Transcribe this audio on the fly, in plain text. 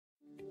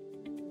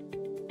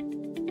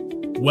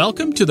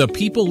Welcome to the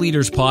People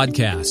Leaders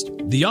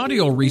Podcast, the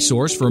audio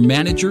resource for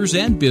managers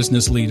and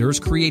business leaders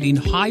creating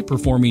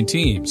high-performing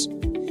teams.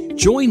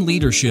 Join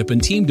leadership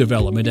and team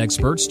development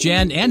experts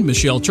Jan and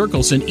Michelle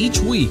Turkelson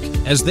each week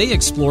as they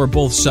explore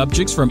both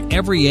subjects from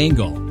every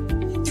angle.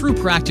 Through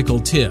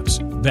practical tips,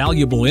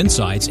 valuable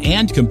insights,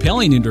 and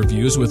compelling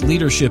interviews with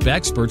leadership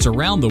experts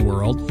around the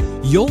world,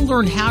 you'll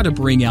learn how to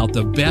bring out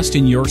the best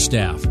in your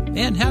staff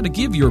and how to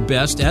give your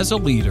best as a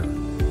leader.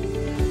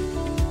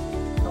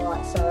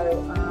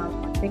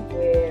 I think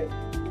we're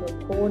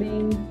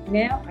recording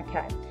now.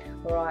 Okay.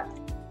 All right.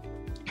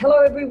 Hello,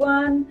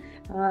 everyone.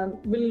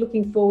 Really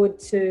looking forward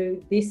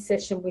to this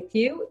session with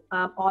you.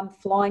 I'm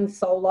flying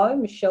solo.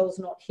 Michelle's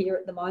not here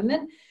at the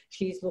moment.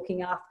 She's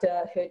looking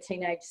after her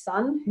teenage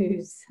son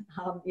who's,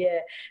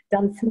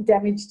 done some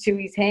damage to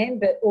his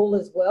hand, but all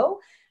is well.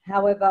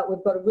 However,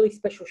 we've got a really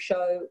special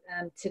show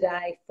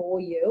today for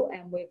you,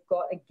 and we've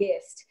got a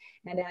guest.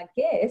 And our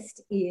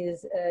guest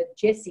is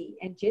Jessie.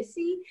 And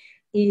Jessie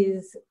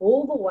is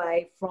all the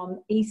way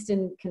from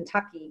Eastern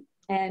Kentucky.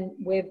 And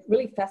we're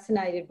really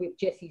fascinated with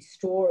Jessie's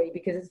story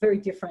because it's very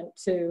different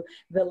to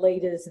the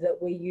leaders that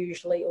we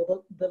usually,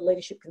 or the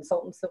leadership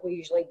consultants that we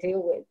usually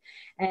deal with.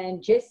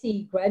 And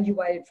Jessie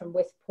graduated from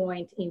West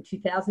Point in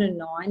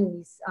 2009.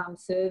 He's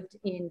served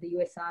in the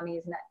US Army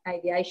as an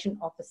aviation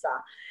officer,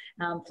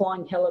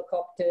 flying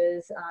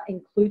helicopters,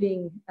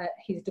 including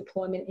his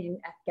deployment in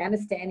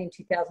Afghanistan in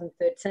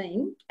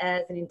 2013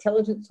 as an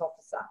intelligence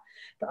officer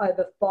for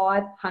over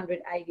 500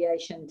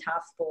 aviation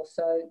task force.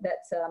 So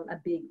that's a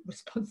big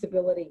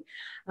responsibility.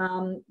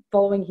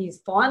 Following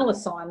his final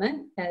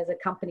assignment as a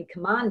company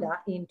commander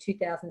in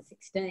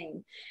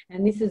 2016.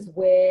 And this is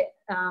where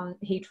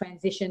he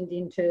transitioned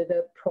into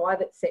the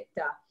private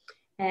sector.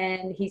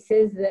 And he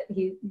says that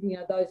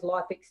those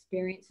life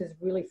experiences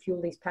really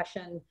fueled his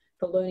passion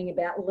for learning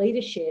about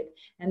leadership.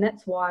 And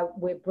that's why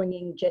we're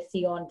bringing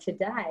Jessie on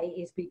today,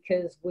 is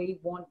because we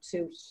want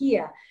to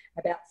hear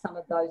about some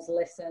of those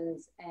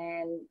lessons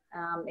and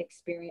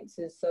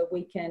experiences so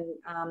we can,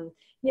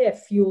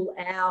 fuel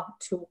our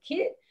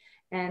toolkit.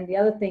 And the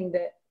other thing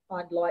that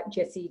I'd like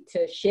Jessie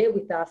to share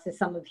with us is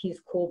some of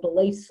his core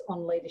beliefs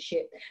on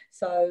leadership.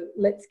 So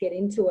let's get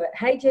into it.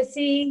 Hey,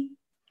 Jessie.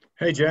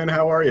 Hey, Jen,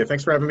 how are you?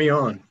 Thanks for having me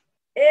on.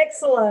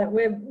 Excellent.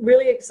 We're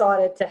really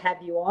excited to have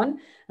you on.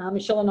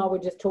 Michelle and I were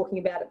just talking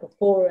about it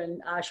before,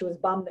 and she was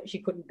bummed that she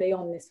couldn't be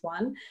on this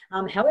one.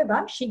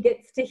 However, she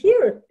gets to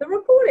hear the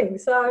recording.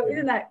 So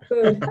isn't that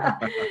good?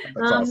 That's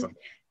awesome.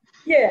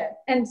 Yeah.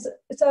 And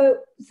so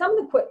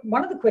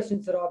one of the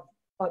questions that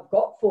I've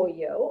got for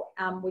you,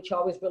 which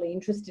I was really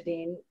interested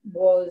in,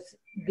 was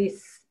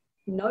this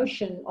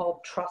notion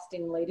of trust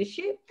in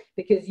leadership,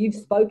 because you've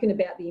spoken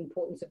about the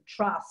importance of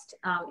trust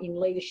in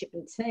leadership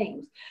and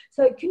teams.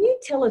 So can you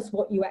tell us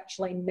what you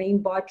actually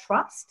mean by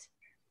trust?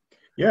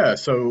 Yeah,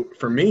 so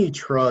for me,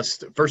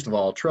 trust, first of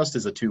all, trust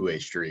is a two-way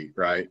street,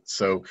 right?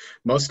 So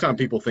most of the time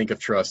people think of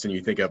trust and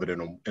you think of it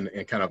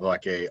in kind of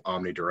like a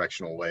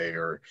omnidirectional way,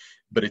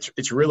 but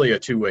it's really a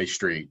two-way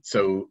street.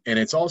 So, and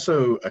it's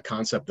also a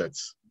concept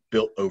that's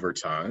built over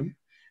time.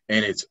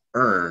 And it's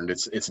earned,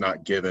 it's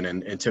not given.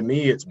 And to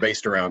me, it's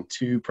based around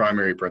two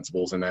primary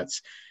principles, and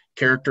that's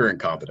character and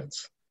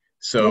competence.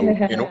 So,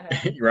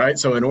 right?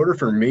 So in order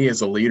for me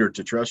as a leader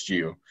to trust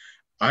you,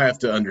 I have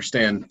to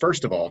understand,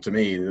 first of all, to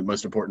me, the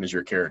most important is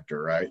your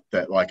character, right?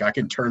 That like I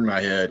can turn my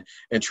head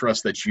and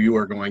trust that you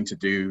are going to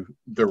do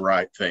the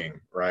right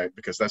thing, right?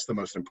 Because that's the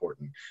most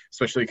important,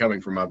 especially coming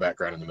from my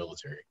background in the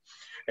military.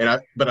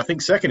 But I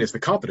think second is the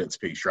competence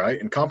piece, right?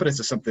 And competence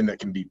is something that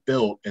can be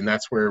built, and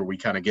that's where we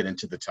kind of get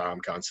into the time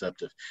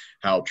concept of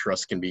how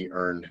trust can be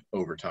earned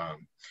over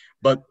time.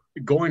 But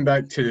going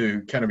back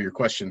to kind of your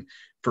question,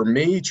 for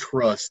me,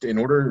 trust, in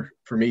order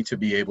for me to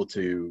be able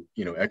to,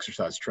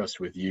 exercise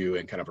trust with you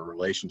and kind of a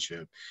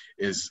relationship,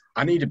 is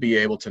I need to be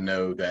able to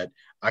know that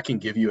I can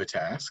give you a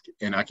task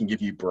and I can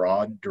give you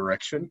broad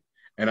direction,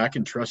 and I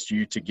can trust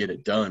you to get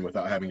it done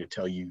without having to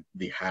tell you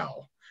the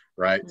how,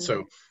 right? Mm-hmm.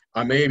 So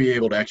I may be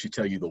able to actually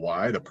tell you the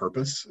why, the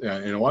purpose.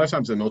 And a lot of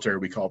times in the military,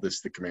 we call this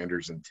the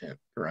commander's intent,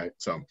 right?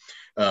 So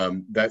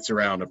that's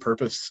around a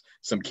purpose,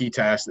 some key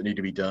tasks that need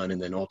to be done,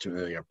 and then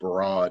ultimately a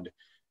broad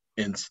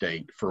end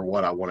state for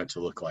what I want it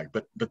to look like.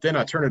 But then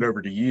I turn it over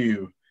to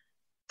you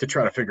to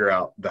try to figure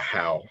out the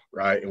how,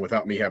 right? And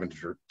without me having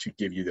to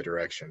give you the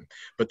direction.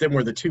 But then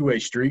where the two-way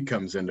street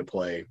comes into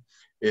play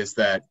is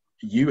that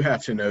you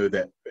have to know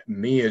that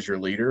me as your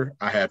leader,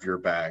 I have your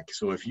back.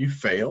 So if you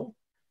fail,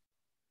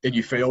 and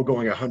you fail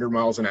going 100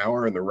 miles an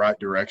hour in the right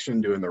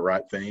direction, doing the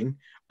right thing,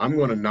 I'm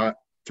going to not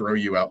throw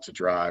you out to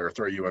dry or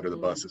throw you under the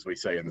bus, as we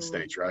say in the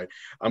States, right?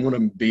 I'm going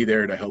to be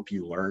there to help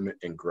you learn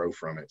and grow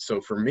from it.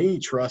 So for me,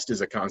 trust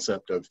is a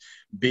concept of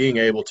being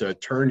able to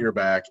turn your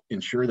back,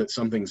 ensure that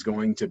something's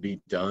going to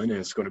be done, and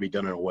it's going to be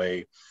done in a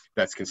way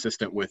that's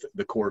consistent with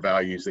the core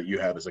values that you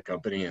have as a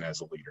company and as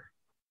a leader.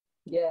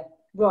 Yeah,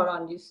 right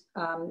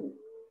on.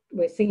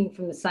 We're singing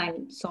from the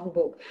same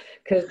songbook,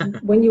 because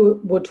when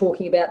you were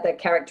talking about that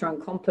character and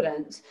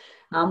competence,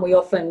 we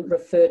often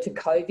refer to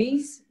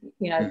COVIES,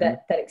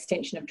 that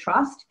extension of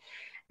trust.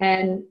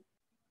 And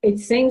it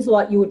seems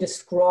like you were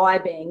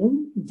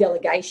describing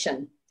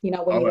delegation, when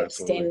Oh, you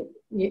absolutely.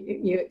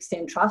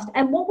 extend trust.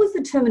 And what was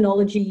the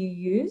terminology you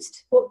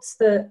used? What's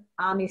the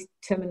Army's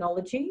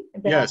terminology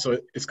Yeah, about? so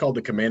it's called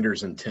the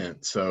commander's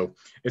intent. So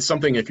it's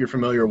something, if you're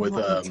familiar with,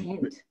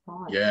 Intent,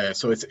 right? yeah,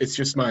 so it's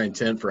just my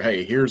intent for,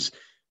 hey, here's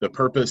the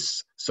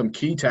purpose, some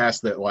key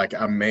tasks that like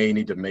I may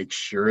need to make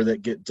sure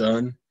that get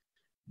done,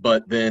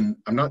 but then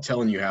I'm not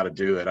telling you how to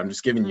do it. I'm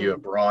just giving you a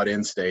Mm, broad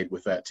end state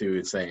with that too,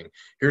 and saying,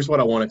 here's what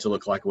I want it to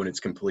look like when it's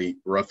complete,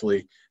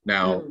 roughly.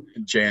 Now,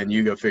 mm, Jan,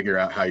 you go figure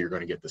out how you're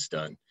going to get this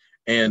done.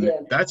 And yeah.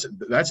 that's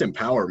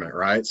empowerment,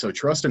 right? So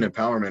trust and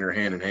empowerment are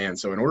hand in hand.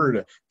 So in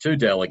order to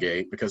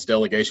delegate, because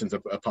delegation's a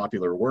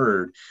popular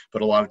word,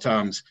 but a lot of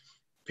times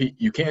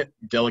you can't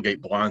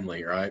delegate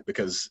blindly, right?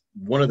 Because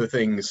one of the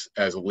things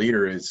as a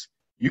leader is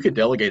you could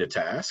delegate a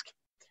task,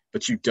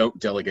 but you don't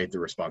delegate the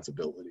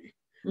responsibility.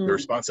 The Mm,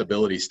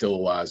 responsibility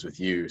still lies with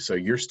you. So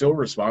you're still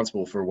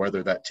responsible for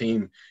whether that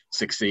team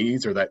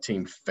succeeds or that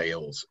team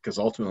fails, because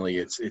ultimately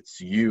it's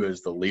you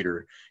as the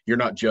leader. You're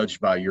not judged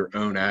by your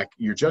own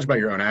you're judged by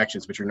your own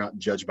actions, but you're not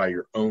judged by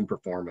your own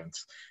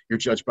performance. You're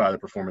judged by the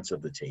performance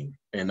of the team.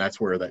 And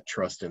that's where that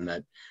trust and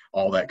that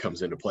all that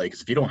comes into play.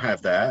 Because if you don't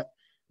have that,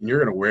 you're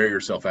going to wear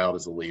yourself out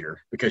as a leader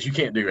because you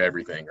can't do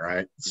everything,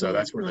 right? So mm,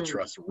 that's where the mm.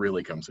 trust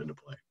really comes into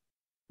play.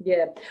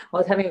 Yeah, I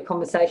was having a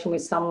conversation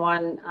with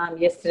someone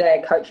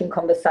yesterday, a coaching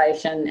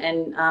conversation,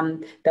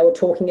 and they were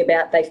talking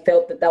about they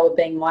felt that they were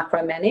being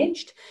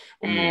micromanaged,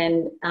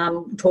 Mm,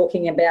 and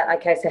talking about,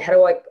 okay, so how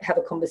do I have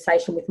a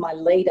conversation with my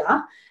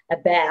leader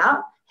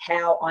about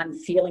how I'm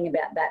feeling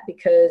about that?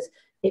 Because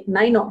it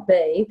may not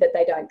be that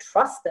they don't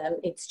trust them,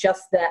 it's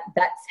just that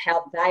that's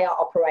how they are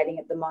operating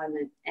at the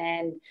moment.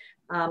 And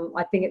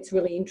I think it's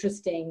really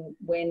interesting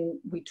when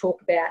we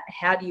talk about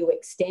how do you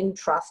extend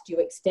trust. You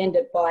extend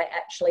it by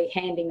actually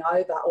handing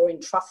over or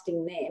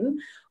entrusting them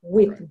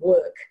with right.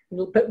 work.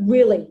 But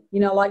really,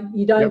 like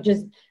you don't Yep.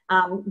 just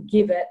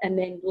give it and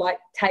then like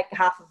take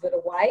half of it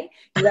away.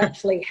 You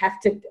actually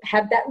have to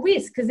have that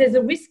risk, because there's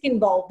a risk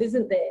involved,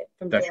 isn't there,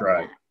 from That's doing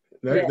right.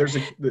 that?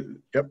 Yeah.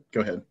 Yep.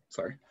 Go ahead.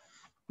 Sorry.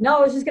 No,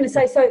 I was just going to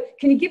say, so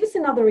can you give us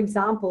another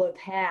example of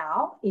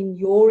how, in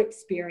your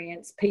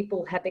experience,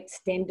 people have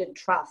extended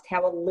trust,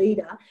 how a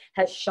leader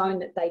has shown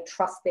that they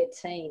trust their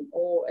team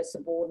or a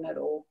subordinate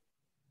or...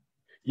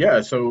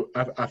 Yeah. So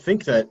I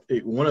think that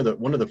one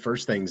of the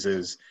first things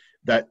is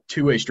that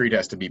two-way street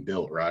has to be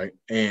built, right?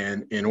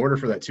 And in order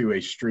for that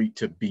two-way street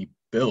to be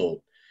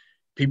built,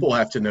 people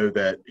have to know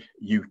that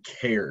you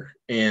care.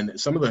 And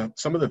some of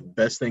the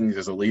best things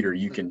as a leader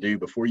you can do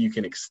before you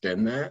can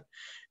extend that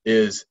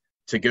is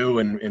to go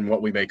in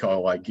what we may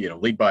call, like,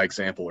 lead by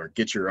example, or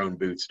get your own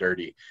boots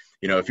dirty.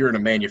 If you're in a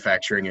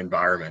manufacturing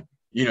environment,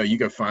 you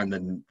go find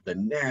the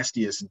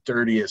nastiest,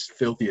 dirtiest,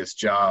 filthiest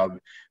job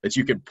that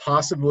you could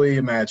possibly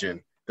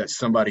imagine that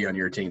somebody on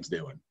your team's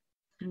doing,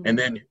 and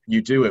Mm, then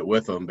you do it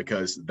with them,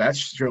 because that's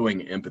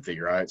showing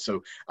empathy, right?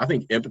 So I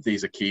think empathy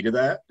is a key to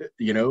that,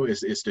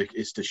 is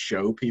to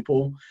show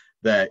people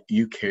that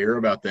you care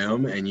about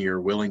them and you're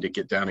willing to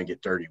get down and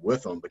get dirty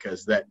with them,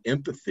 because that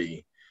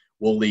empathy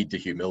will lead to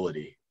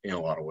humility in a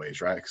lot of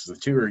ways, right? Because the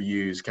two are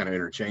used kind of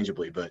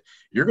interchangeably, but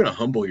you're going to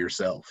humble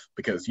yourself,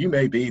 because you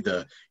may be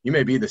the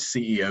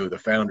CEO, the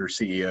founder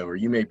CEO, or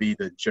you may be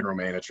the general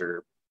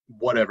manager,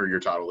 whatever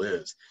your title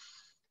is,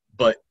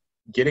 but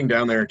getting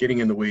down there, getting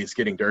in the weeds,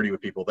 getting dirty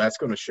with people, that's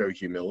going to show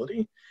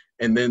humility.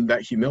 And then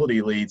that humility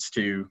leads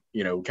to,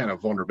 kind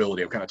of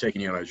vulnerability. I'm kind of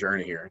taking you on a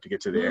journey here to get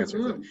to the answer.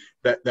 mm,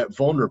 That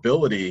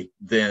vulnerability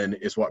then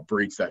is what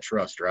breeds that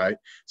trust, right?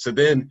 So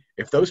then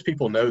if those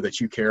people know that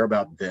you care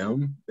about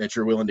them, that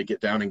you're willing to get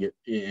down and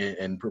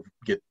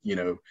get,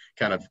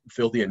 kind of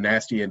filthy and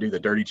nasty and do the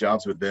dirty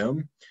jobs with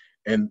them,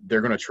 and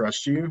they're going to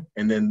trust you.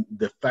 And then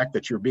the fact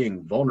that you're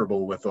being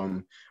vulnerable with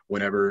them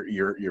whenever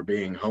you're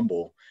being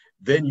humble,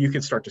 then you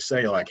can start to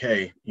say, like,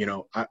 hey,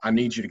 I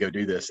need you to go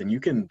do this. And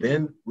you can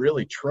then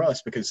really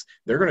trust, because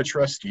they're going to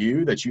trust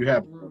you that you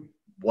have mm,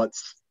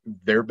 what's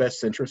their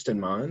best interest in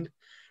mind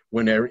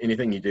whenever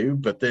anything you do.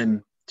 But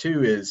then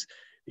two is,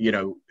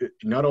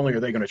 not only are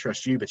they going to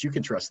trust you, but you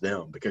can trust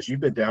them because you've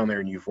been down there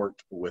and you've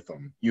worked with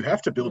them. You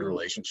have to build mm,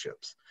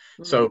 relationships.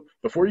 mm, So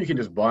before you can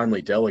just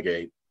blindly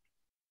delegate,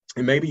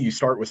 and maybe you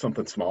start with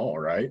something small,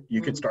 right?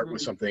 You could mm, start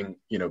with mm, something,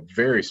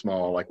 very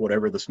small, like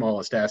whatever the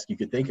smallest task you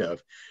could think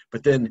of.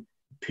 But then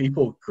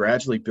people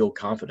gradually build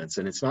confidence.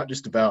 And it's not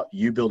just about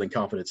you building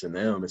confidence in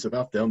them, it's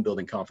about them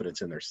building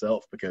confidence in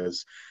themselves,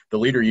 because the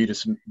leader you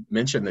just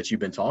mentioned that you've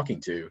been talking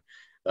to,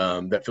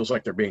 that feels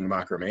like they're being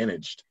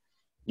micromanaged.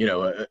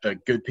 A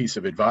good piece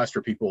of advice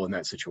for people in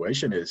that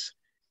situation is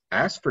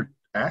ask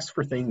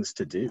for things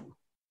to do,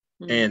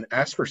 mm, and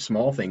ask for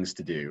small things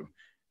to do,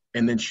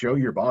 and then show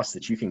your boss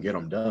that you can get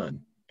them done.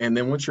 And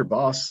then once your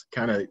boss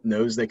kind of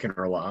knows they can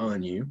rely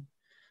on you,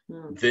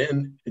 mm.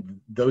 then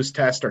those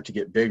tasks start to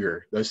get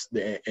bigger.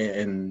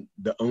 And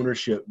the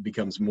ownership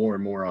becomes more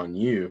and more on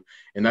you,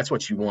 and that's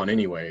what you want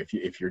anyway.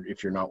 If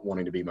you're not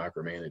wanting to be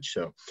micromanaged.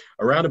 So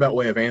a roundabout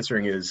way of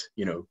answering is,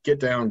 get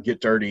down,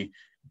 get dirty,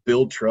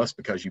 build trust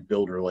because you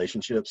build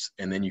relationships,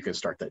 and then you can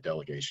start that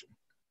delegation.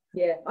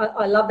 Yeah,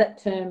 I love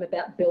that term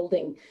about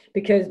building,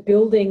 because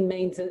building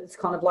means that it's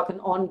kind of like an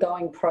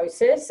ongoing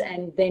process,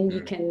 and then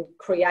you can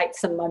create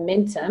some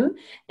momentum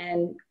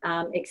and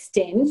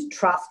extend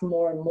trust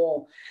more and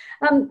more.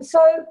 So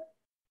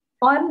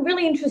I'm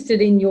really interested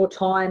in your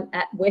time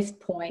at West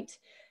Point.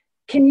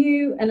 Can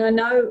you, and I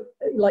know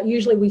like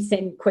usually we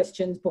send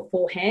questions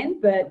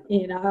beforehand, but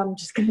I'm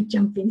just going to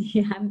jump in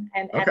here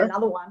and add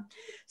another one.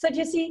 So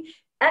Jesse,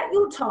 at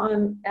your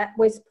time at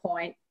West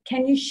Point,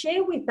 can you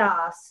share with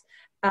us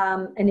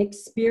an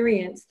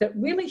experience that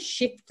really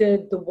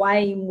shifted the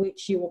way in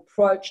which you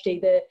approached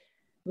either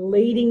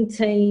leading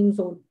teams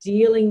or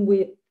dealing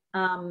with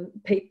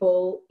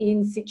people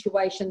in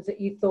situations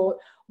that you thought,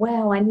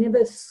 wow, I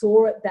never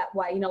saw it that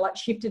way, like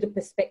shifted a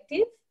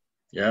perspective?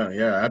 Yeah,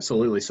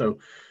 absolutely. So,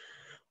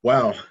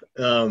 wow,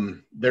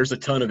 there's a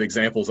ton of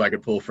examples I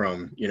could pull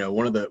from.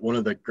 One of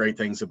the great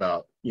things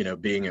about,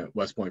 being at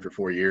West Point for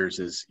 4 years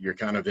is you're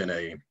kind of in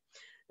a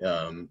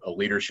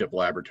leadership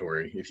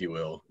laboratory, if you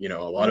will. A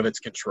lot of it's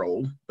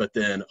controlled, but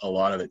then a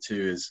lot of it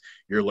too is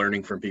you're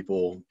learning from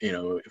people.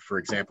 For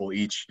example,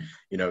 each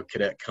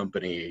cadet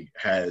company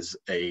has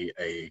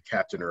a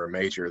captain or a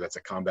major that's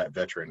a combat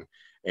veteran,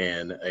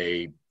 and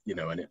a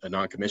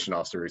non-commissioned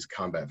officer is a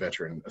combat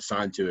veteran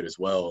assigned to it as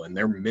well, and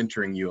they're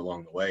mentoring you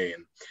along the way.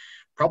 And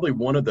probably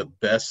one of the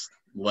best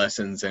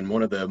lessons and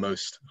one of the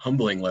most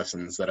humbling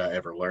lessons that I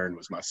ever learned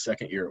was my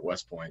second year at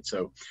West Point.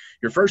 So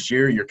your first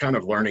year, you're kind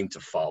of learning to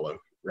follow,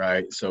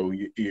 right? So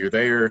you're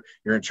there,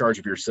 you're in charge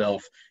of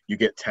yourself, you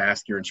get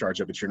tasked, you're in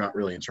charge of it, you're not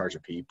really in charge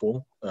of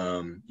people.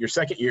 Your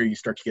second year, you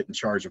start to get in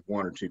charge of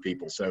 1 or 2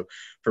 people. So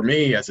for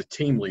me, as a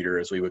team leader,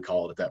 as we would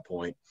call it at that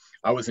point,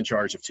 I was in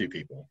charge of 2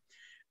 people.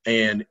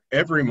 And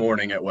every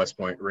morning at West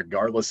Point,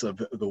 regardless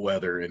of the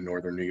weather in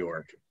northern New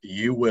York,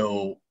 you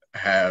will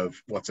have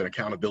what's an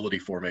accountability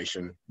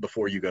formation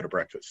before you go to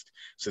breakfast.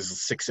 So this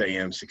is 6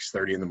 a.m.,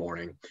 6:30 in the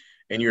morning,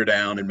 and you're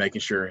down and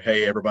making sure,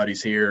 hey,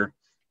 everybody's here,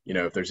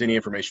 if there's any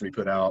information we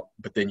put out,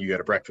 but then you go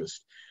to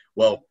breakfast.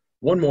 Well,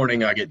 one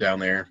morning I get down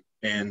there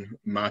and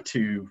my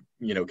 2,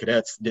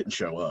 cadets didn't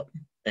show up.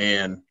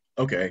 And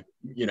okay,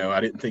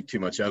 I didn't think too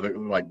much of it.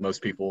 Like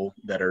most people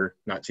that are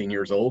 19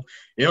 years old,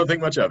 you don't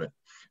think much of it.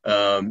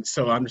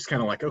 So I'm just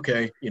kind of like,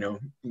 okay,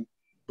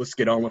 let's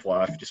get on with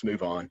life, just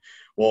move on.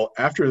 Well,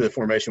 after the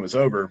formation was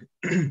over,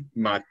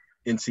 my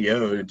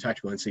NCO,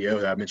 tactical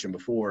NCO that I mentioned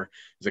before,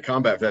 is a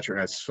combat veteran.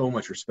 I have so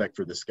much respect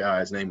for this guy.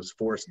 His name was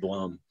Forrest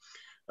Blum.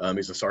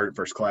 He's a sergeant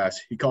first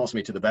class. He calls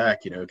me to the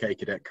back, okay,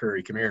 Cadet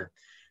Curry, come here.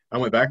 I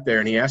went back there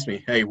and he asked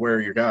me, hey, where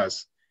are your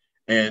guys?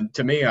 And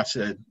to me, I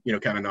said,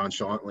 kind of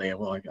nonchalantly,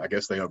 well, I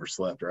guess they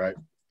overslept, right?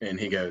 And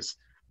he goes,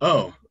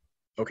 oh,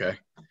 okay.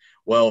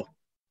 Well,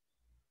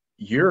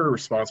 you're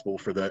responsible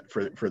for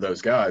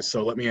those guys.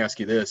 So let me ask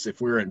you this.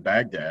 If we were in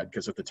Baghdad,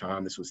 because at the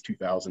time this was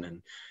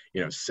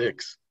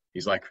 2006,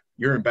 he's like,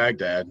 you're in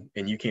Baghdad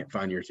and you can't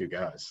find your 2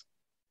 guys.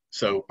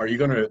 So are you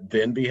going to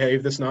then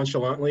behave this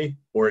nonchalantly,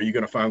 or are you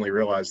going to finally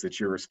realize that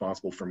you're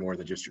responsible for more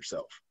than just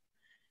yourself?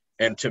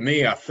 And to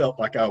me, I felt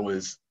like I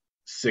was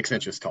 6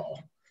 inches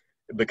tall,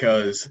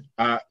 because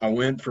I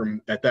went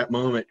from at that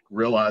moment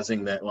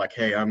realizing that like,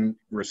 hey, I'm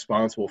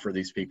responsible for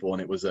these people.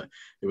 And it was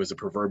a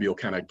proverbial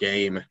kind of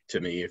game to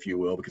me, if you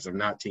will, because I'm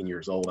 19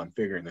 years old, I'm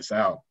figuring this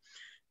out,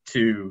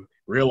 to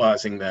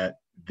realizing that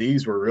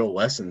these were real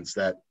lessons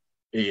that,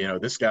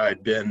 this guy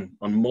had been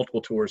on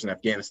multiple tours in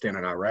Afghanistan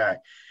and Iraq.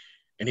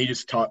 And he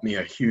just taught me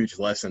a huge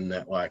lesson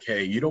that like,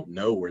 hey, you don't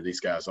know where these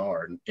guys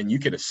are. And you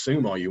can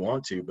assume all you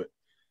want to, but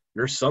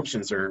your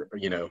assumptions are,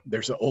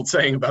 there's an old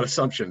saying about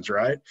assumptions,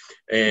 right?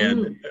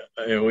 And,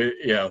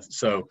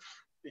 so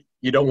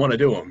you don't want to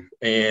do them.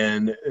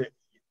 And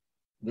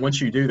once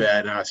you do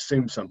that, and I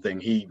assume something,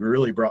 he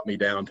really brought me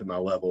down to my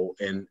level.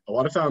 And a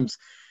lot of times,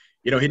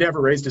 he never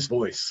raised his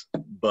voice,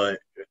 but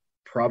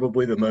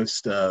probably the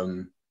most,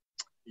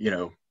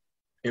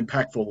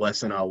 impactful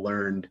lesson I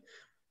learned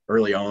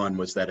early on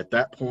was that at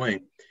that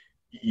point,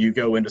 you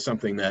go into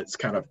something that's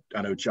kind of,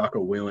 I know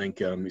Jocko Willink,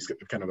 he's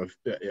kind of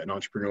an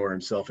entrepreneur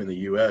himself in the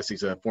U.S.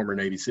 He's a former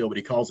Navy SEAL, but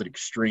he calls it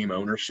extreme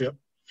ownership.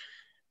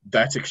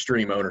 That's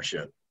extreme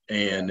ownership.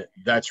 And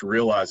that's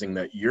realizing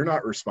that you're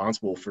not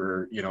responsible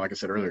for, like I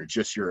said earlier,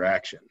 just your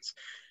actions.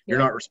 You're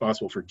not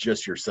responsible for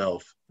just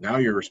yourself. Now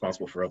you're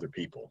responsible for other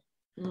people.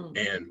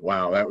 And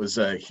wow, that was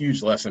a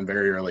huge lesson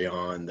very early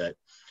on that,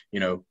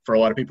 for a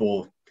lot of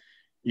people,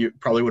 you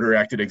probably would have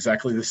reacted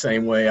exactly the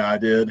same way I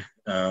did.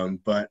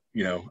 But,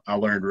 I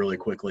learned really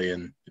quickly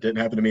and it didn't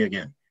happen to me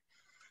again.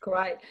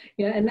 Great.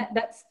 And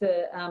that's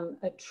the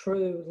a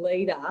true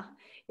leader,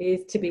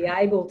 is to be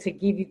able to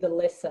give you the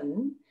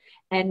lesson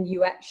and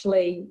you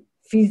actually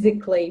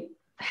physically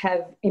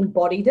have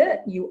embodied it,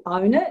 you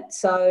own it.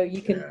 So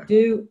you can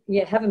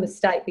have a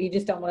mistake, but you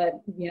just don't want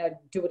to,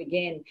 do it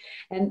again.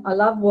 And I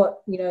love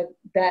what,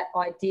 that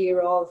idea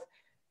of,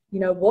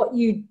 what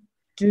you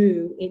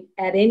do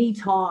at any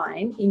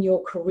time in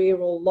your career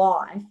or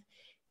life,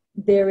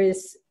 there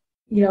is,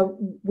 you know,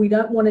 we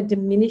don't want to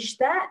diminish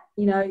that.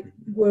 You know,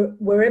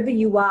 wherever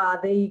you are,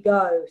 there you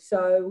go.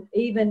 So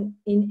even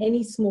in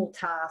any small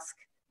task,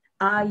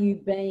 are you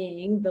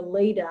being the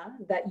leader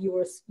that you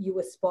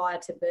aspire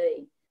to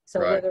be? So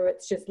Right. whether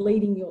it's just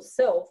leading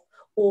yourself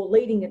or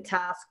leading a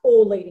task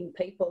or leading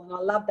people. And I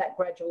love that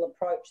gradual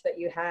approach that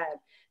you have.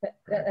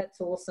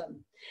 That's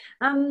awesome.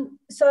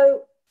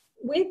 So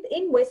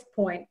in West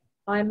Point,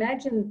 I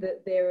imagine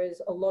that there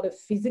is a lot of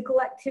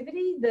physical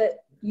activity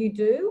that you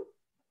do.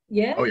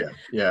 Yeah? Oh, yeah.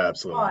 Yeah,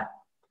 absolutely. Right.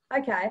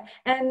 Okay.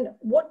 And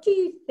what do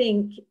you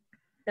think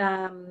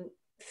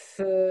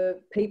for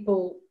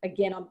people,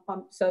 again,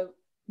 so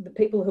the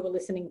people who are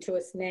listening to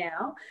us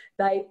now,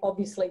 they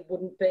obviously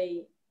wouldn't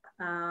be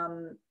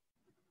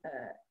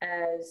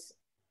as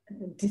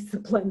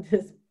disciplined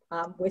as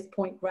West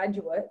Point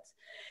graduates.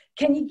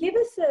 Can you give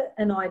us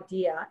an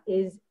idea,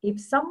 is if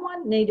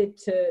someone needed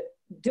to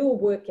do a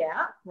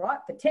workout, right,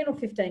 for 10 or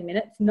 15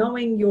 minutes,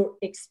 knowing your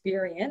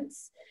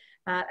experience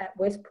at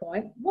West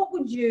Point, what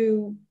would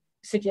you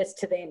suggest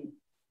to them?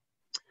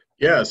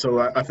 Yeah, so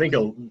I think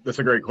that's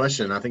a great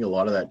question. I think a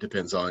lot of that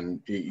depends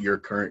on your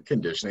current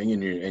conditioning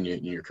and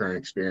your current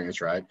experience,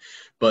 right?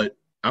 But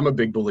I'm a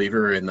big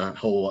believer in the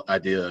whole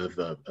idea of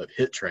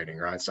HIIT training,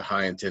 right? So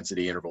high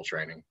intensity interval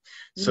training.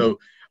 Mm-hmm. So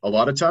a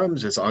lot of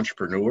times as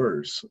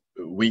entrepreneurs,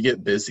 we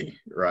get busy,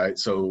 right?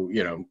 So,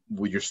 you know,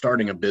 when you're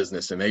starting a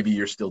business and maybe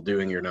you're still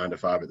doing your 9 to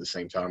 5 at the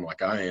same time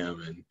like I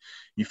am, and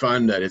you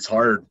find that it's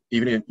hard,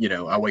 even if, you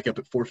know, I wake up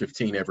at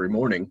 4:15 every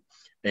morning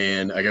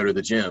and I go to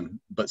the gym,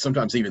 but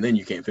sometimes even then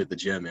you can't fit the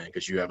gym in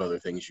because you have other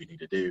things you need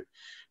to do.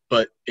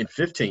 But in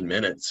 15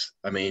 minutes,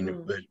 I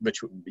mean, but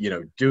you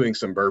know, doing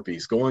some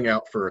burpees, going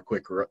out for a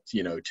quick,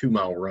 you know,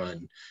 2-mile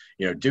run,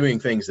 you know, doing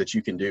things that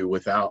you can do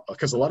without,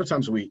 because a lot of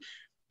times we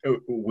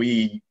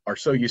are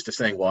so used to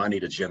saying, well, I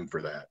need a gym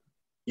for that.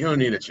 You don't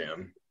need a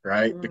gym,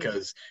 right?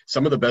 Because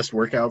some of the best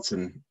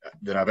workouts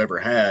that I've ever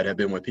had have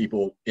been with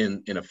people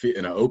in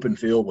an open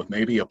field with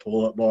maybe a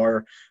pull-up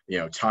bar, you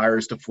know,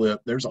 tires to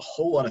flip. There's a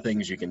whole lot of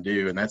things you can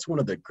do. And that's one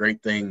of the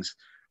great things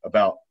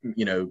about,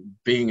 you know,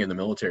 being in the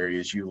military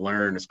is you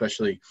learn,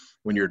 especially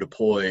when you're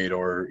deployed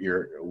or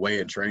you're away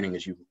in training,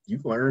 is you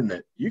learn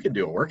that you can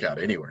do a workout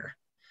anywhere.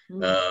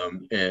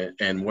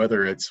 And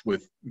whether it's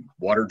with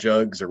water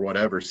jugs or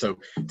whatever. So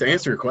to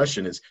answer your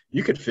question is,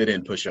 you could fit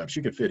in push-ups,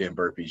 you could fit in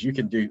burpees, you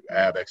can do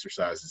ab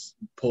exercises,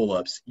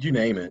 pull-ups, you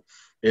name it.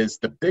 Is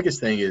the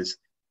biggest thing is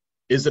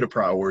it a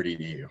priority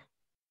to you?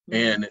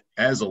 And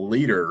as a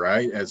leader,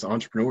 right, as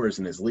entrepreneurs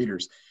and as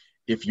leaders,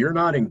 if you're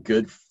not in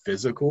good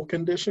physical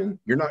condition,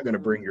 you're not going to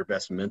bring your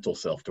best mental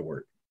self to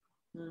work.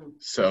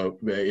 So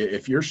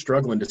if you're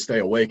struggling to stay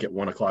awake at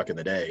 1 o'clock in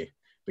the day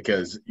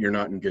because you're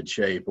not in good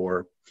shape,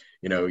 or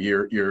you know,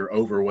 you're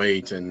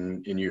overweight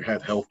and you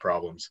have health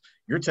problems,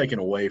 you're taken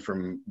away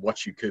from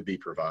what you could be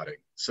providing.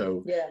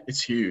 So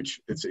it's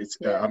huge.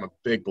 I'm a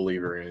big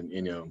believer in,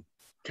 you know,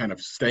 kind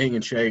of staying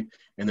in shape,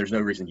 and there's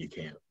no reason you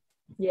can't.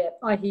 Yeah,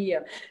 I hear you.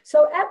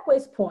 So at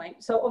West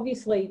Point, so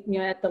obviously, you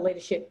know, at the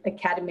Leadership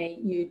Academy,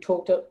 you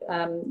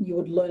you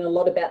would learn a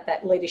lot about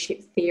that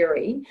leadership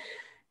theory.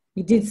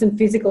 You did some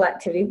physical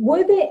activity.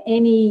 Were there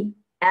any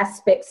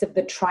aspects of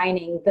the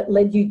training that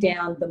led you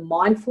down the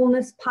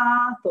mindfulness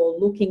path, or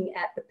looking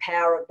at the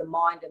power of the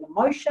mind and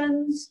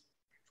emotions?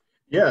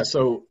 Yeah,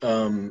 so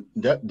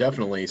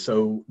definitely.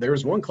 So there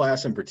was one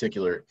class in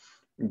particular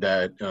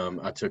that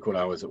I took when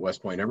I was at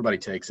West Point. Everybody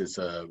takes it's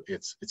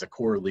a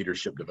core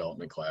leadership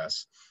development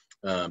class,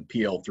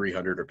 PL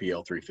 300 or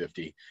PL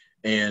 350.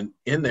 And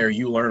in there,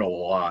 you learn a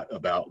lot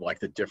about like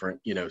the different,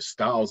 you know,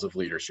 styles of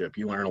leadership.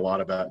 You learn a lot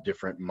about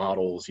different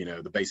models, you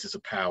know, the basis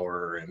of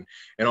power and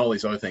all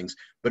these other things.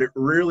 But it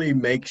really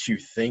makes you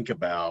think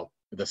about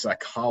the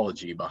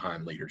psychology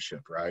behind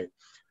leadership, right?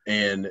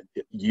 And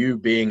you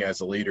being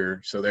as a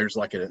leader, so there's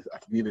like I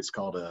believe it's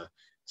called a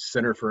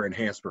Center for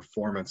Enhanced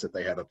Performance that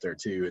they have up there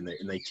too.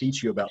 And they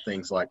teach you about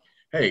things like,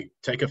 hey,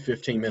 take a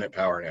 15-minute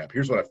power nap.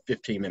 Here's what a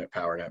 15-minute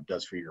power nap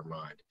does for your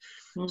mind.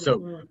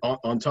 So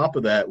on top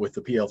of that, with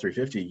the PL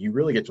 350, you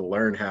really get to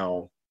learn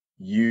how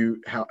you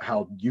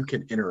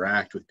can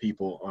interact with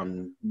people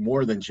on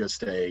more than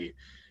just a,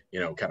 you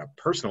know, kind of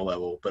personal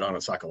level, but on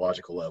a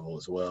psychological level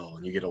as well.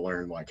 And you get to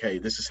learn like, hey,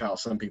 this is how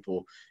some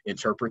people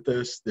interpret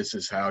this. This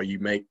is how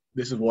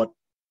this is what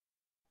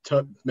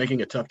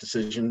making a tough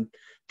decision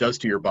does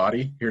to your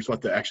body. Here's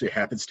what actually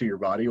happens to your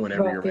body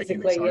whenever you're making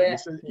these hard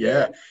decisions.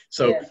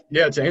 So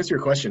to answer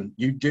your question,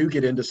 you do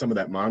get into some of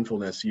that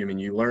mindfulness. I mean,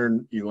 you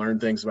learn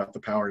things about the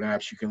power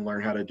naps. You can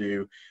learn how to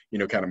do, you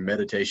know, kind of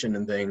meditation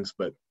and things,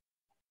 but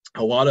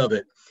a lot of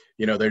it,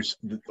 you know, there's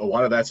a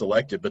lot of that's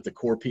elective, but the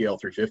core PL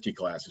 350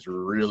 class is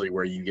really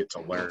where you get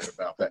to learn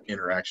about that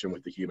interaction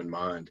with the human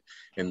mind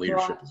and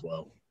leadership as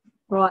well.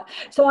 Right.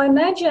 So I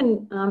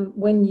imagine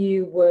when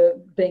you were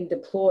being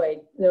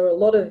deployed, there were a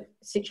lot of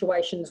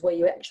situations where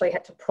you actually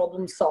had to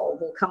problem solve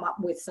or come up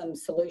with some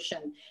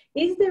solution.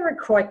 Is there a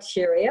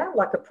criteria,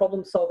 like a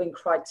problem solving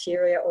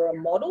criteria or a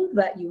model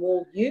that you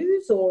all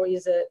use, or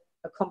is it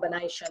a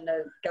combination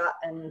of gut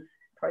and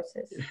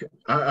process?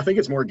 I think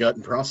it's more gut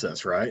and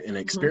process, right? And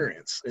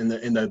experience. And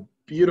the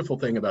beautiful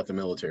thing about the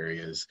military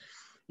is,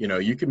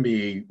 you can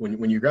be, when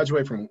I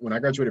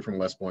graduated from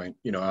West Point,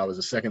 I was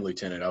a second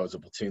lieutenant. I was a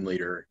platoon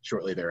leader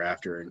shortly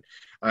thereafter. And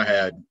I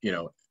had,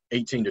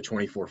 18 to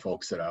 24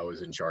 folks that I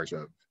was in charge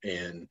of.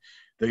 And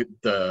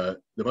the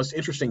most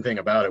interesting thing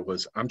about it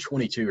was I'm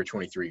 22 or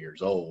 23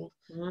 years old.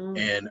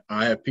 And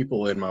I have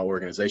people in my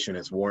organization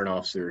as warrant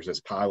officers,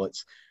 as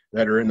pilots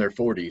that are in their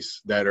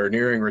 40s, that are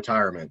nearing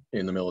retirement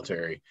in the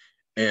military.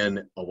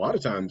 And a lot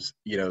of times,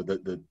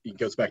 it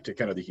goes back to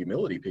kind of the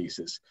humility piece,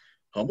 is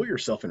humble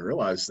yourself and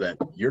realize that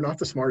you're not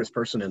the smartest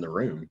person in the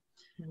room.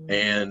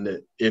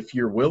 And if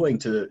you're willing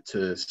to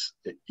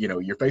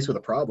you're faced with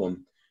a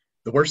problem,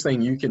 the worst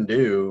thing you can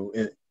do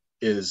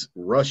is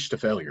rush to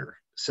failure.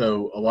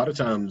 So a lot of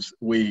times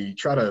we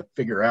try to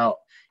figure out,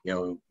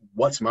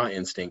 what's my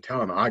instinct?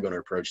 How am I going to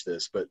approach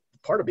this? But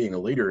part of being a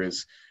leader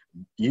is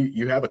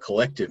you have a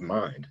collective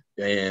mind.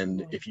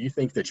 And if you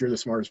think that you're the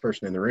smartest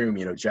person in the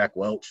room, Jack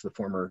Welch, the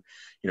former,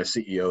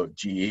 CEO of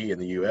GE in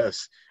the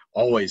US,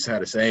 always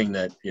had a saying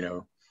that,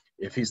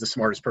 if he's the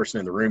smartest person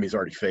in the room, he's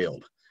already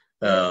failed.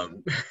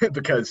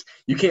 Because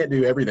you can't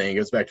do everything. It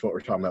goes back to what we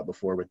we're talking about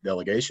before with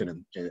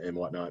delegation and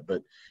whatnot.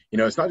 But,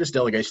 it's not just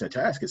delegation of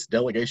task, it's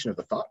delegation of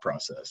the thought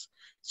process.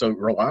 So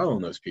rely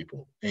on those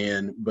people.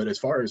 But as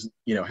far as,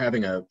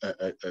 having a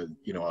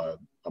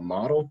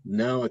model,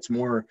 no, it's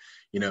more,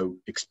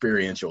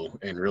 experiential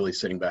and really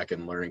sitting back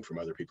and learning from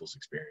other people's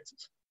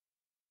experiences.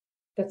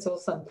 That's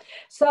awesome.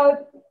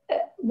 So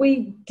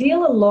we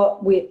deal a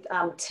lot with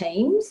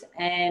teams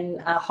and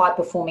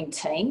high-performing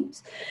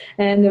teams,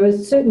 and there are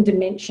certain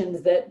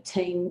dimensions that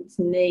teams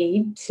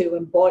need to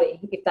embody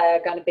if they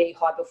are going to be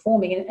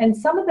high-performing. And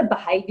some of the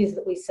behaviours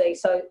that we see,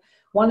 so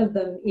one of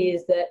them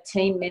is that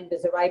team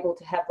members are able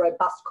to have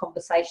robust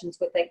conversations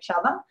with each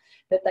other,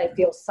 that they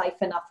feel safe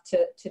enough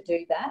to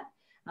do that,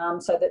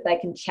 so that they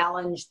can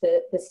challenge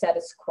the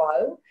status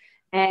quo,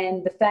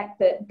 and the fact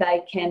that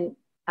they can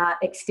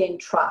extend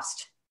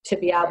trust to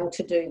be able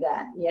to do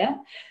that. Yeah.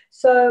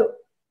 So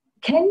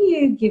can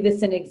you give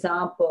us an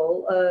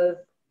example of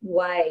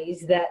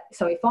ways that,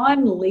 so if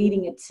I'm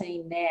leading a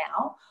team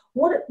now,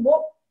 what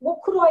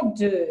could I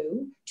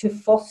do to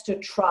foster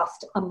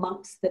trust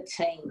amongst the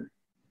team?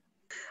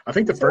 I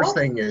think the first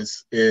thing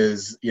is,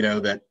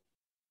 that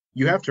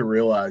you have to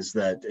realize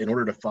that in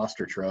order to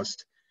foster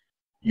trust,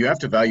 you have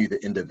to value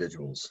the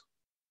individuals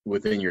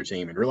within your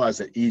team and realize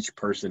that each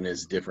person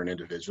is different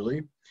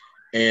individually.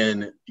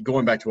 And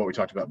going back to what we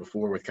talked about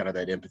before with kind of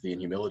that empathy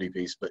and humility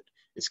piece, but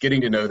it's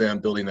getting to know them,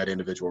 building that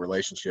individual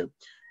relationship,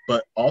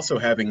 but also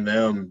having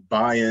them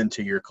buy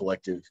into your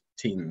collective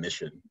team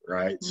mission,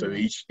 right? So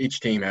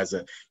each team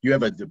you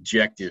have an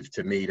objective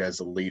to meet as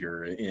a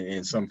leader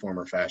in some form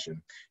or fashion.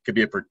 It could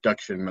be a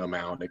production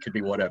amount, it could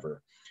be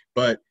whatever.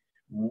 But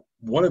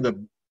one of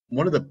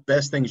the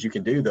best things you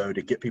can do, though,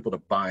 to get people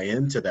to buy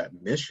into that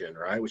mission,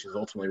 right, which is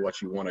ultimately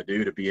what you want to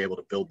do to be able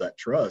to build that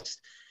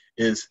trust,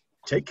 is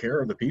take care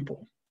of the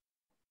people.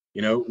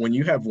 When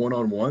you have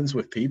one-on-ones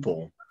with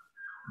people,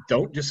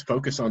 don't just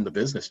focus on the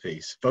business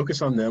piece.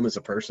 Focus on them as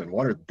a person.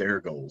 What are their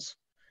goals?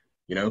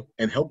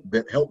 And help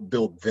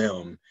build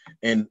them.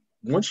 And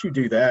once you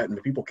do that, and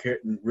the people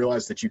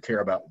realize that you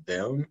care about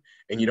them,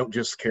 and you don't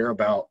just care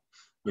about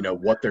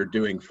what they're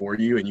doing for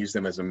you and use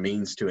them as a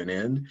means to an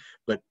end,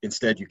 but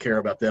instead you care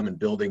about them and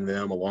building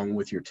them along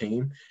with your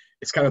team.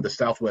 It's kind of the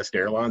Southwest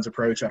Airlines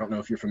approach. I don't know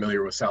if you're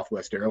familiar with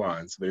Southwest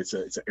Airlines, but it's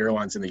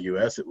airlines in the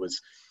U.S. It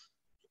was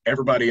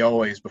everybody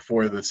always,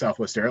 before the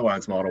Southwest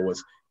Airlines model,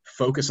 was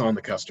focus on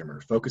the customer,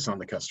 focus on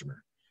the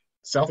customer.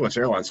 Southwest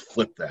Airlines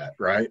flipped that,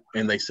 right?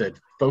 And they said,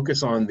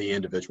 focus on the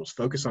individuals,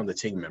 focus on the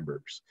team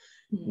members.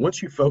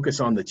 Once you focus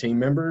on the team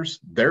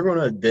members, they're going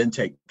to then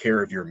take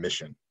care of your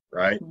mission,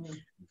 right?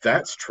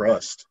 That's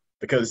trust.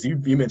 Because you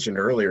mentioned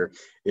earlier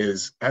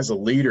is, as a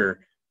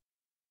leader,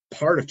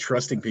 part of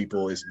trusting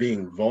people is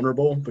being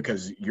vulnerable,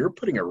 because you're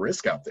putting a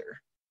risk out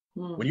there.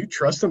 When you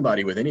trust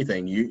somebody with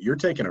anything, you're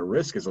taking a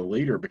risk as a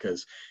leader,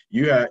 because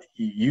you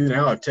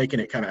now have taken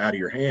it kind of out of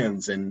your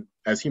hands. And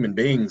as human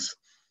beings,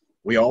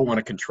 we all want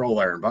to control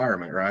our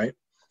environment, right?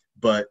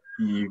 But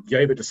you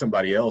gave it to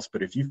somebody else.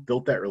 But if you've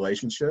built that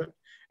relationship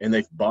and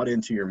they've bought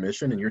into your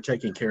mission and you're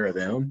taking care of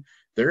them,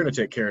 they're going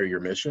to take care of your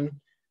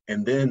mission.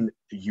 And then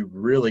you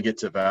really get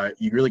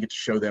to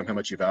show them how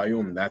much you value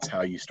them. And that's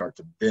how you start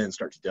to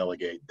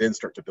delegate, then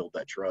start to build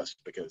that trust,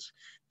 because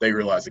they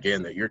realize,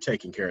 again, that you're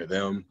taking care of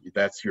them.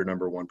 That's your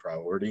number one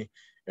priority,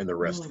 and the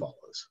rest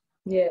follows.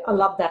 Yeah, I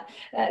love that,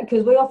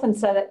 because we often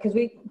say that, because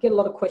we get a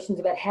lot of questions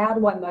about how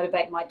do I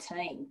motivate my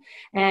team?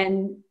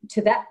 And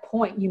to that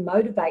point, you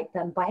motivate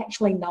them by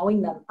actually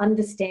knowing them,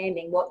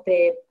 understanding what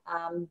their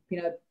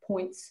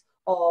points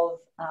of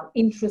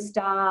interest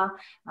are,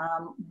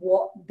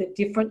 what the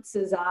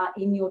differences are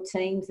in your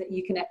teams, that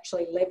you can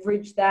actually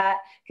leverage that,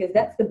 because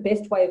that's the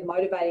best way of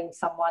motivating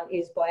someone,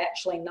 is by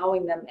actually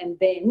knowing them, and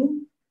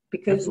then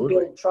because you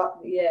build trust,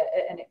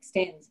 and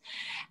extends.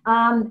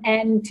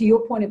 And to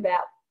your point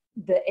about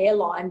the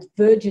airlines,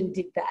 Virgin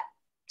did that.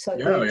 So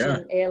Yeah, yeah.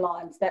 Virgin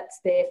Airlines, that's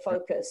their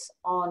focus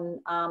on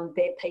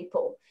their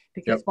people,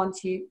 because Yep.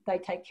 once they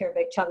take care of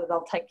each other,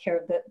 they'll take care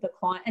of the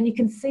client. And you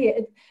can see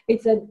it.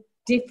 It's a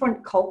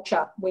different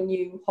culture when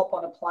you hop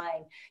on a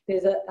plane.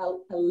 There's a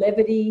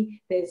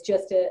levity. There's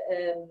just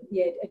a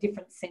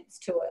different sense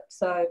to it.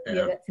 So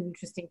Yeah. that's an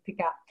interesting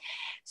pickup.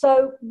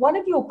 So one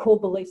of your core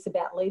beliefs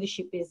about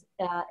leadership is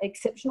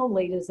exceptional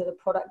leaders are the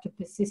product of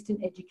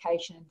persistent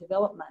education and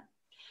development.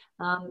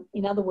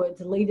 In other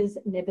words, leaders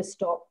never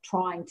stop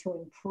trying to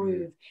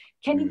improve.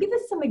 Can you give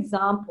us some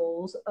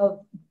examples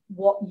of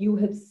what you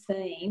have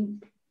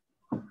seen,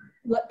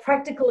 like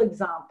practical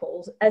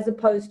examples, as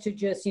opposed to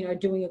just,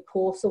 doing a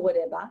course or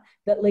whatever,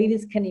 that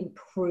leaders can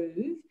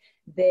improve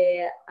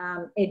their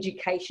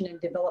education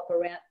and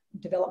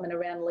development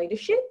around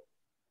leadership?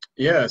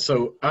 Yeah.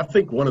 So I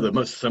think one of the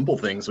most simple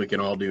things we can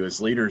all do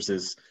as leaders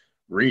is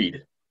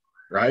read.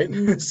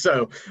 Right.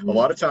 So a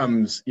lot of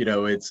times,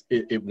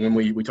 when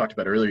we talked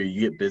about earlier,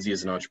 you get busy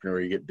as an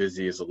entrepreneur, you get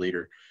busy as a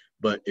leader,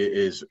 but it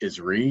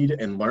is read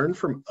and learn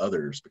from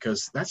others,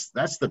 because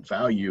that's the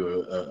value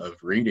of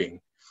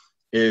reading,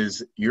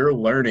 is you're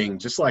learning,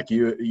 just like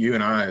you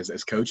and I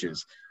as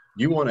coaches.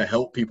 You want to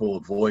help people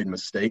avoid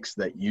mistakes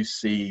that you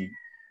see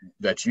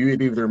that you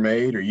have either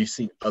made or you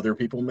see other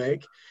people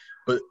make.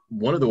 But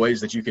one of the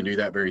ways that you can do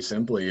that very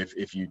simply,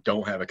 if you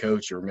don't have a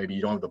coach, or maybe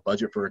you don't have the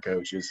budget for a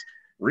coach, is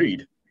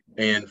read.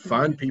 And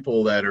find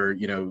people that are,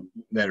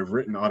 that have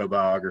written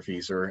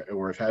autobiographies or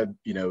have had,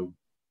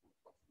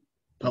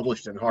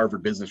 published in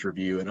Harvard Business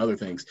Review and other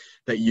things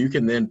that you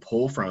can then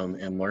pull from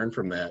and learn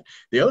from that.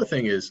 The other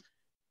thing is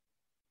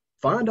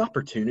find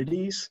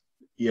opportunities.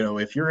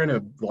 If you're in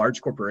a large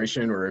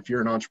corporation or if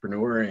you're an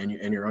entrepreneur and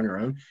you're on your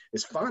own,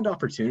 is find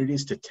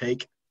opportunities to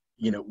take,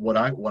 what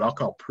I'll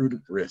call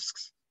prudent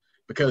risks.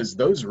 Because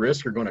those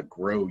risks are going to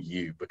grow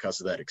you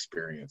because of that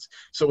experience.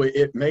 So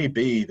it may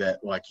be that,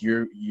 like,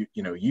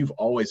 you've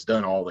always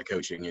done all the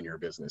coaching in your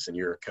business and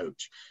you're a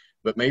coach,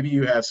 but maybe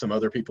you have some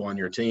other people on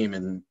your team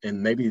and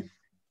maybe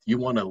you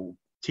want to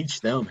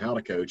teach them how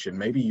to coach, and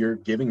maybe you're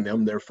giving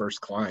them their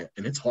first client,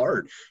 and it's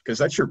hard because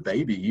that's your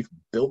baby. You've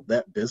built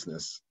that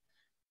business,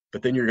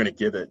 but then you're going to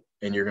give it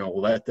and you're going to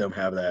let them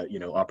have that,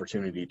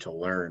 opportunity to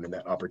learn and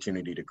that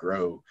opportunity to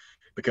grow.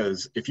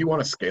 Because if you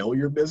want to scale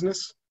your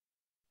business,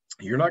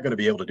 you're not going to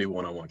be able to do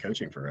one-on-one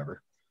coaching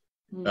forever,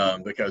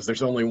 because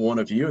there's only one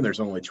of you and there's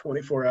only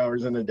 24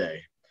 hours in a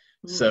day.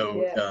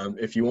 So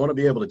if you want to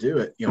be able to do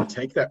it,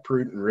 take that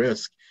prudent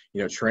risk,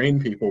 train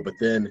people, but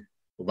then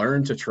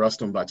learn to trust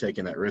them by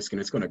taking that risk. And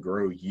it's going to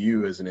grow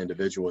you as an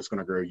individual. It's going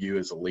to grow you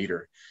as a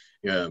leader.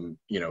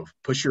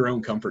 Push your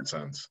own comfort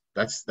zones.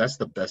 That's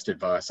the best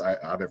advice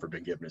I've ever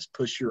been given, is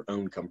push your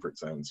own comfort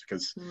zones,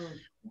 because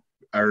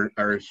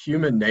our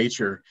human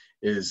nature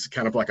is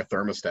kind of like a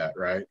thermostat,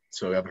 right?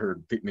 So I've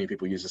heard many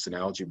people use this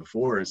analogy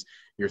before, is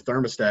your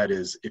thermostat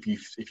is, if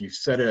you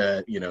set it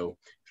at,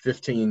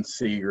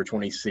 15C or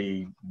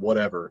 20C,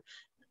 whatever,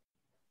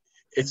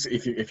 it's,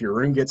 if your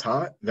room gets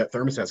hot, that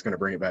thermostat's going to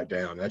bring it back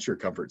down. That's your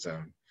comfort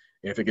zone.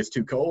 And if it gets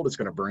too cold, it's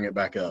going to bring it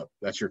back up.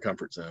 That's your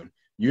comfort zone.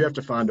 You have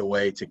to find a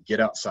way to get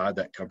outside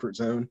that comfort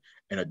zone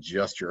and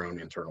adjust your own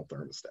internal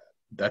thermostat.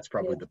 That's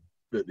probably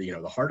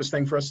the hardest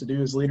thing for us to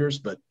do as leaders,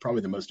 but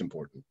probably the most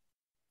important.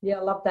 Yeah,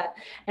 I love that.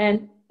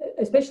 And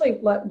especially,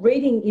 like,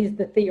 reading is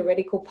the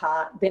theoretical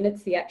part, then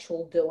it's the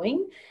actual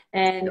doing.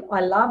 And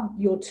I love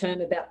your term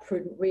about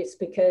prudent risk,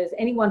 because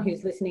anyone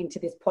who's listening to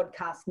this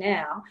podcast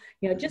now,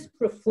 just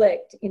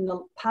reflect in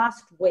the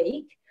past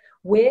week,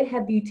 where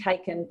have you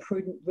taken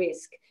prudent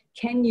risk?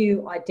 Can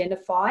you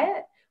identify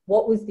it?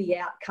 What was the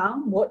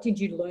outcome? What did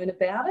you learn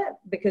about it?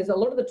 Because a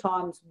lot of the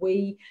times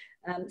we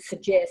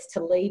suggest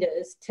to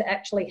leaders to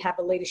actually have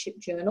a leadership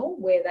journal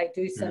where they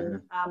do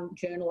some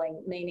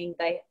journaling, meaning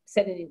they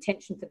set an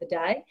intention for the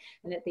day,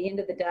 and at the end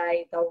of the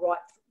day they'll write,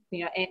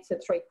 answer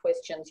 3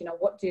 questions.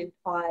 What did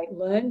I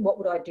learn? What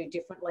would I do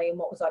differently? And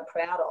what was I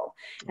proud of?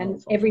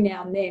 And every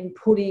now and then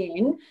put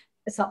in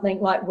something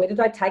like, where did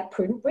I take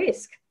prudent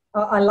risk?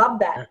 I love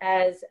that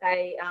as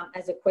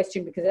a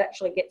question, because it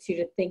actually gets you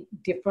to think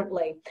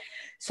differently.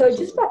 So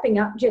just wrapping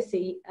up,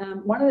 Jesse,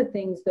 one of the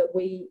things that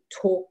we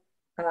talk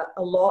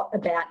a lot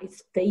about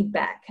is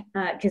feedback,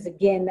 because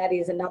again, that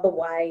is another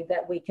way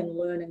that we can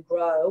learn and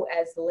grow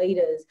as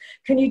leaders.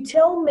 Can you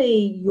tell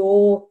me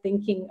your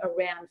thinking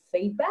around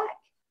feedback?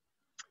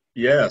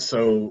 Yeah.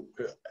 So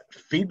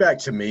feedback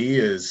to me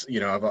is,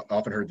 I've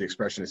often heard the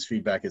expression is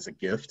feedback is a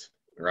gift,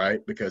 right?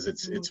 Because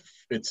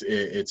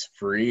it's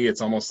free.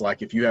 It's almost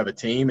like if you have a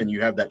team and you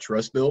have that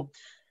trust built,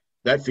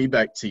 that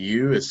feedback to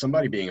you is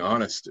somebody being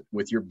honest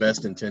with your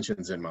best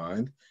intentions in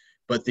mind.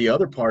 But the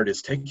other part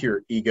is take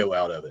your ego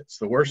out of it. It's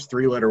the worst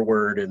 3-letter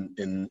word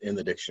in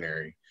the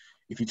dictionary.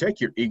 If you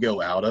take your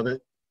ego out of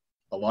it,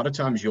 a lot of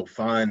times you'll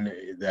find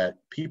that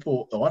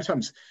people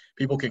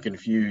can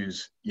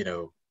confuse,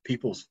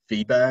 people's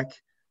feedback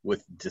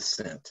with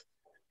dissent.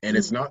 And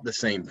it's not the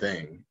same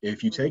thing.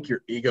 If you take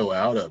your ego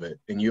out of it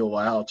and you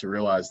allow to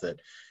realize that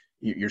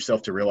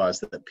yourself to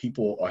realize that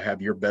people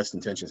have your best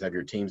intentions, have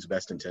your team's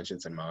best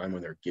intentions in mind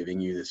when they're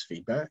giving you this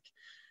feedback,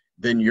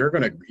 then you're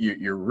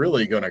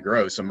really going to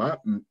grow. So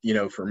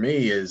for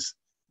me is,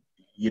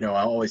 I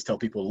always tell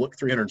people, look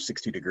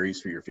 360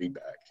 degrees for your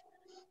feedback.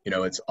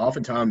 It's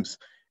oftentimes,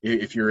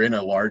 if you're in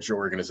a large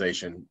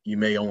organization, you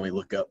may only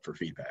look up for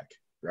feedback,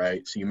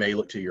 right? So you may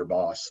look to your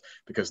boss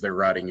because they're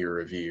writing your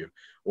review,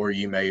 or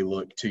you may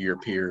look to your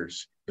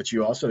peers, but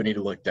you also need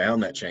to look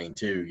down that chain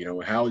too.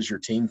 How is your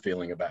team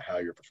feeling about how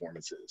your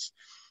performance is?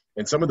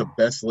 And some of the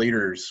best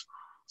leaders,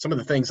 some of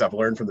the things I've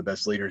learned from the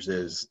best leaders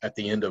is at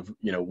the end of,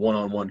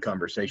 one-on-one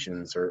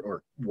conversations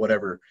or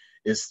whatever,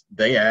 is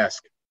they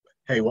ask,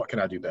 hey, what can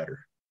I do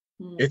better?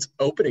 It's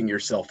opening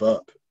yourself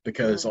up,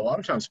 because a lot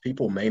of times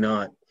people may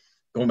not,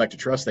 going back to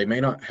trust, they may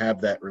not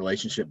have that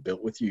relationship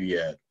built with you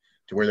yet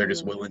to where they're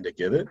just willing to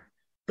give it.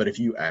 But if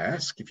you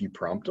ask, if you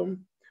prompt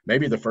them,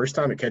 maybe the first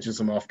time it catches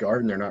them off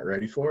guard and they're not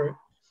ready for it.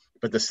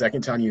 But the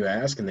second time you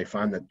ask and they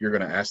find that you're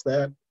going to ask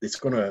that, it's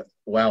going to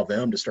allow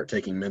them to start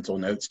taking mental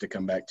notes to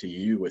come back to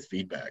you with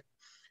feedback.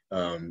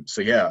 I'm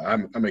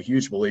a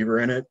huge believer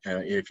in it.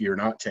 If you're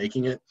not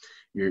taking it,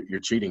 you're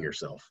cheating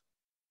yourself.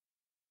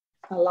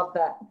 I love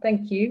that.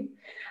 Thank you.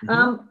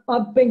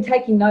 I've been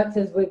taking notes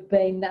as we've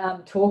been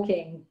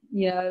talking,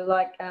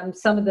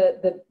 some of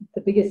the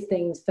biggest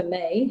things for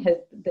me,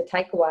 the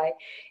takeaway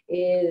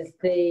is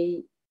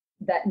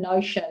that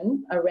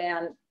notion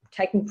around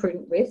taking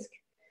prudent risk.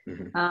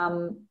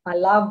 I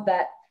love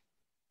that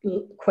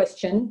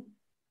question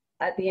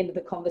at the end of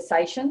the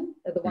conversation,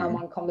 the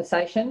one-on-one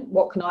conversation.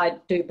 What can I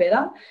do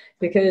better?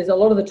 Because a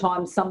lot of the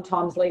time,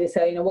 sometimes leaders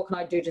say, what can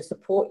I do to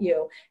support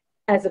you?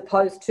 As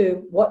opposed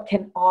to what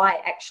can I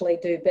actually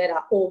do better,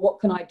 or what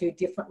can I do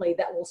differently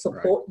that will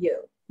support you?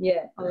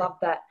 Yeah, I love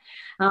that.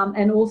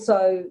 And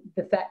also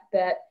the fact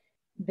that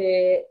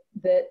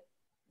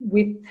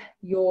with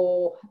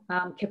your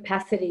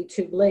capacity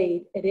to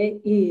lead,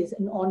 it is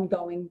an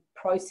ongoing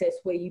process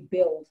where you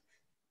build.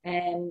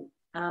 And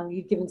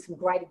you've given some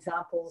great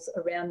examples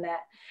around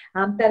that.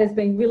 That has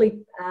been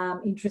really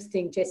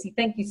interesting, Jesse.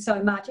 Thank you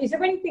so much. Is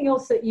there anything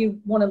else that you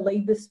want to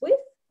leave us with?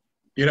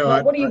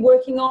 What are you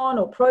working on,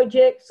 or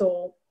projects,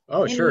 or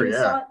sure,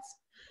 insights?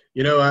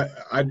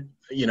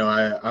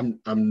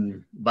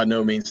 I'm by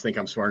no means think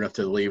I'm smart enough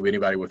to leave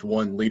anybody with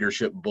one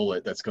leadership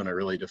bullet that's going to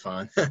really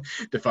define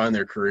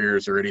their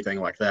careers or anything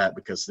like that,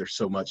 because there's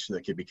so much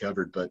that could be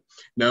covered. But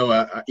no,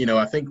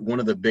 I think one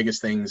of the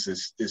biggest things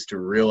is to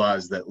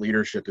realize that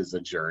leadership is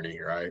a journey,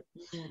 right?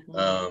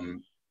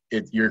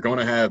 You're going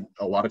to have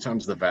a lot of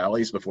times the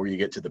valleys before you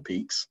get to the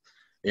peaks.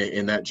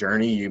 In that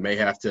journey, you may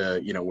have to,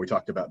 we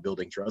talked about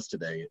building trust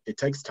today. It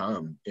takes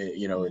time.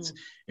 It's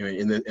in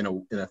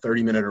a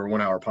 30-minute or 1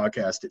 hour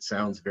podcast, it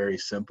sounds very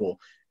simple,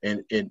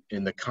 and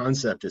the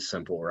concept is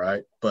simple,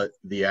 right? But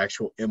the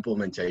actual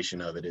implementation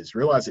of it is,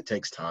 realize it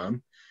takes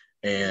time,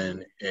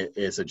 and it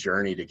is a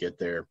journey to get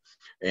there.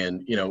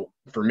 And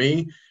for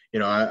me,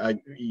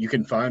 you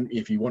can find,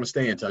 if you want to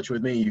stay in touch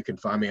with me, you can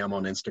find me. I'm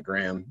on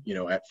Instagram,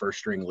 at First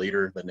String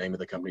Leader. The name of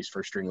the company is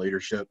First String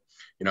Leadership.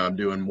 I'm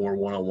doing more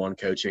one-on-one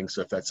coaching.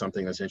 So if that's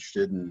something that's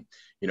interested in,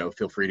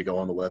 feel free to go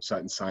on the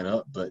website and sign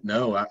up. But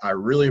no, I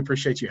really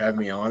appreciate you having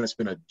me on. It's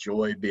been a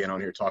joy being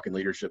on here talking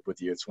leadership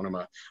with you. It's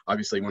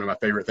obviously one of my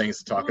favorite things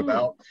to talk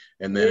about.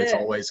 And then it's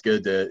always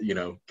good to,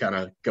 kind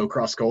of go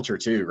cross culture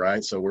too,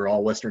 right? So we're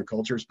all Western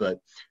cultures, but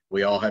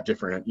we all have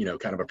different,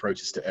 kind of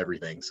approaches to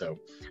everything. So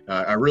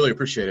I really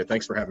appreciate it.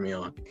 Thanks for having me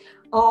on.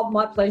 Oh,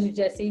 my pleasure,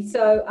 Jesse.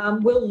 So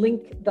we'll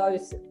link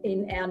those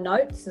in our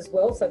notes as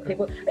well. So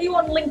people, are you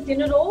on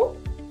LinkedIn at all?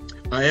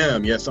 I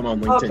am. Yes, I'm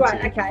on LinkedIn. Oh,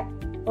 great. Too. Okay.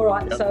 All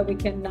right. Yep. So we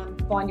can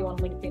find you on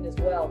LinkedIn as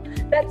well.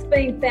 That's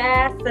been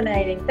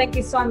fascinating. Thank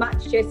you so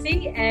much,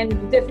 Jesse. And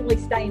we'll definitely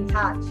stay in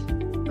touch.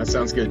 That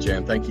sounds good,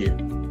 Jan. Thank you.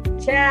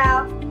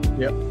 Ciao.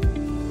 Yep.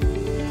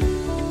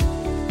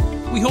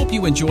 We hope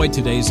you enjoyed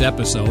today's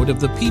episode of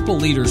the People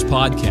Leaders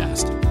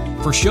Podcast.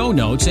 For show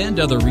notes and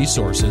other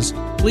resources,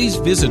 please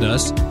visit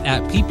us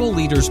at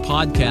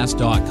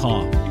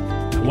peopleleaderspodcast.com.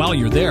 And while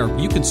you're there,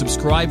 you can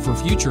subscribe for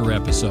future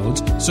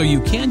episodes so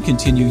you can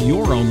continue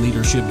your own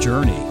leadership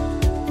journey.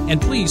 And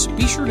please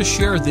be sure to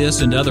share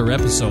this and other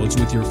episodes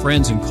with your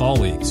friends and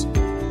colleagues.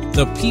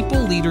 The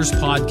People Leaders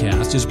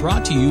Podcast is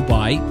brought to you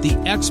by the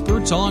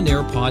Experts on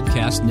Air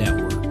Podcast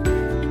Network.